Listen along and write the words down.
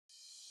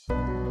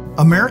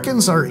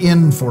Americans are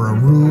in for a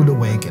rude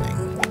awakening.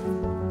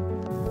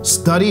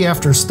 Study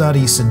after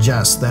study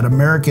suggests that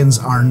Americans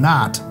are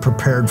not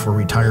prepared for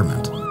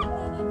retirement.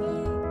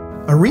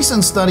 A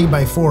recent study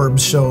by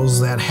Forbes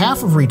shows that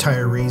half of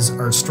retirees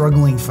are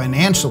struggling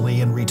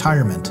financially in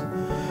retirement,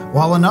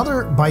 while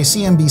another by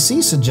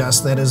CNBC suggests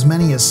that as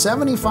many as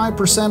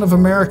 75% of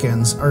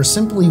Americans are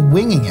simply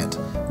winging it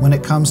when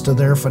it comes to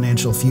their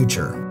financial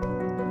future.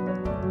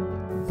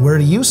 Where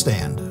do you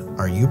stand?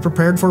 Are you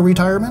prepared for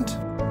retirement?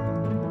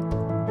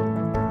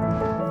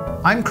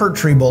 I'm Kurt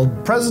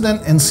Triebold,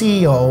 President and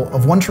CEO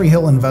of One Tree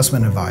Hill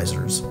Investment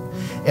Advisors.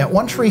 At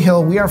One Tree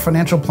Hill, we are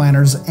financial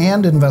planners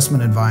and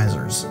investment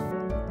advisors.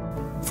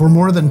 For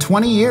more than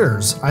 20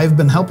 years, I've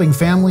been helping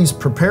families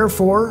prepare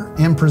for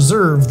and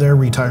preserve their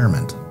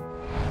retirement.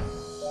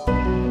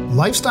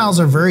 Lifestyles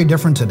are very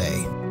different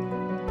today.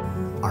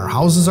 Our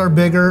houses are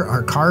bigger,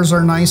 our cars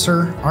are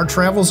nicer, our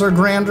travels are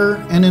grander,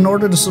 and in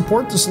order to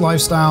support this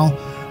lifestyle,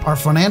 our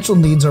financial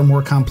needs are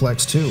more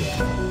complex too.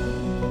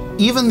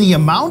 Even the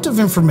amount of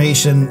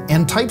information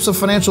and types of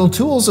financial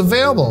tools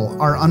available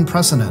are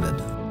unprecedented.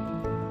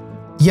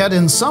 Yet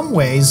in some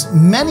ways,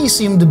 many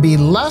seem to be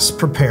less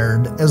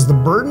prepared as the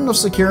burden of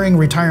securing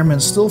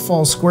retirement still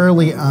falls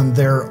squarely on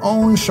their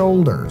own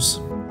shoulders.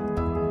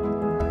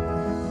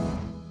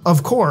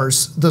 Of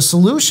course, the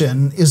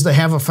solution is to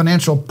have a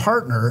financial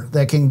partner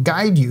that can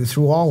guide you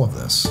through all of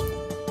this.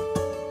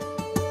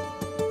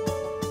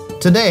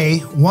 Today,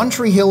 One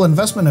Tree Hill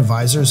Investment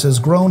Advisors has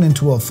grown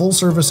into a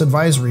full-service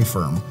advisory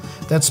firm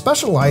that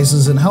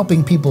specializes in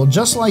helping people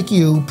just like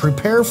you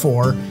prepare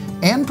for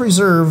and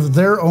preserve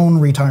their own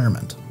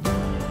retirement.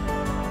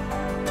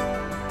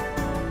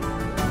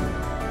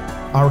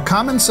 Our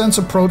common-sense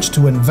approach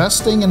to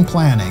investing and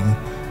planning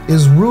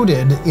is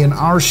rooted in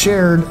our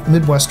shared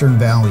Midwestern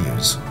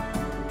values.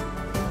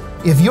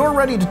 If you're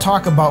ready to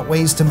talk about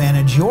ways to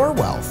manage your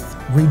wealth,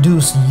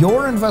 reduce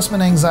your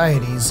investment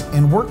anxieties,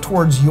 and work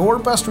towards your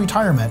best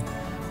retirement,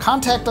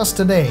 contact us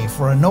today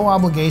for a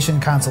no-obligation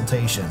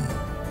consultation.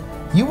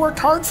 You worked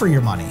hard for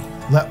your money.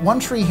 Let One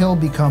Tree Hill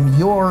become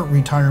your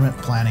retirement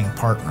planning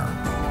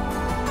partner.